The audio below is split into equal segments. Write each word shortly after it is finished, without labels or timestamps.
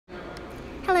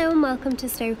Hello and welcome to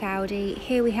Stoke Audi.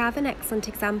 Here we have an excellent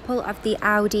example of the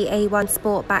Audi A1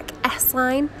 Sportback S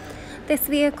line. This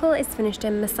vehicle is finished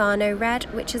in Misano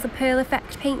Red, which is a pearl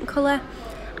effect paint colour,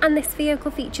 and this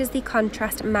vehicle features the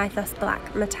contrast Mythos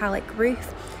Black metallic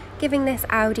roof, giving this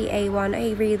Audi A1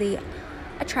 a really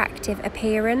attractive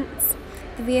appearance.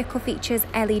 The vehicle features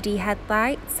LED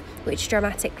headlights, which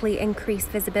dramatically increase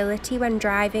visibility when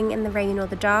driving in the rain or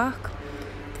the dark.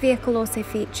 The vehicle also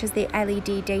features the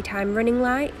LED daytime running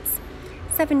lights,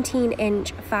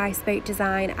 17-inch 5-spoke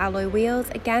design alloy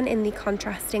wheels, again in the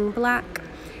contrasting black.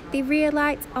 The rear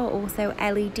lights are also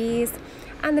LEDs,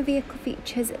 and the vehicle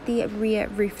features the rear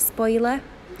roof spoiler.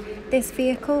 This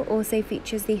vehicle also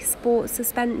features the sport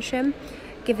suspension,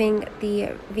 giving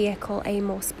the vehicle a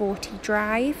more sporty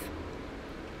drive.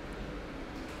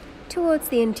 Towards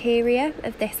the interior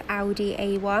of this Audi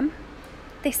A1,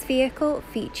 this vehicle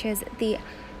features the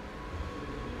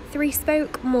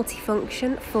 3-spoke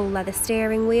multifunction full leather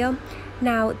steering wheel.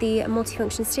 Now the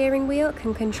multifunction steering wheel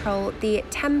can control the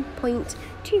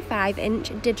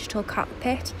 10.25-inch digital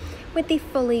cockpit with the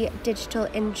fully digital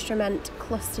instrument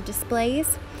cluster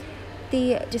displays.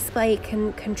 The display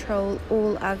can control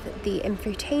all of the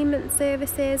infotainment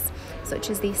services such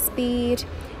as the speed,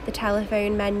 the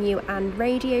telephone menu and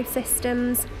radio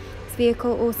systems. This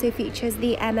vehicle also features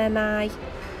the MMI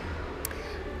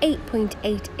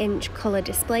 8.8-inch colour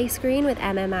display screen with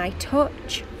MMI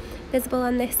Touch. Visible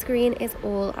on this screen is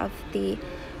all of the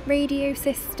radio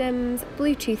systems,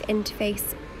 Bluetooth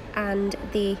interface and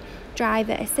the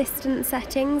driver assistance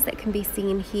settings that can be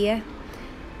seen here.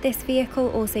 This vehicle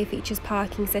also features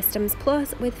Parking Systems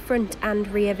Plus with front and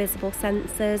rear visible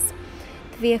sensors.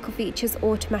 The vehicle features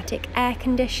automatic air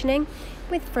conditioning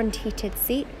with front heated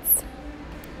seats,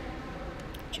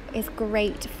 which is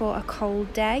great for a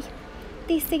cold day.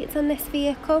 These seats on this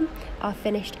vehicle are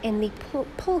finished in the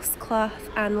pulse cloth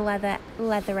and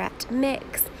leatherette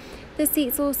mix. The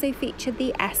seats also feature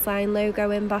the S-Line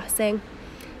logo embossing.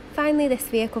 Finally, this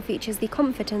vehicle features the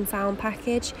comfort and sound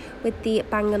package with the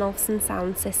Bang & Olufsen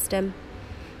sound system.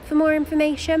 For more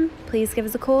information, please give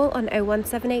us a call on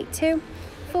 01782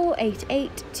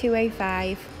 488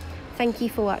 205. Thank you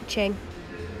for watching.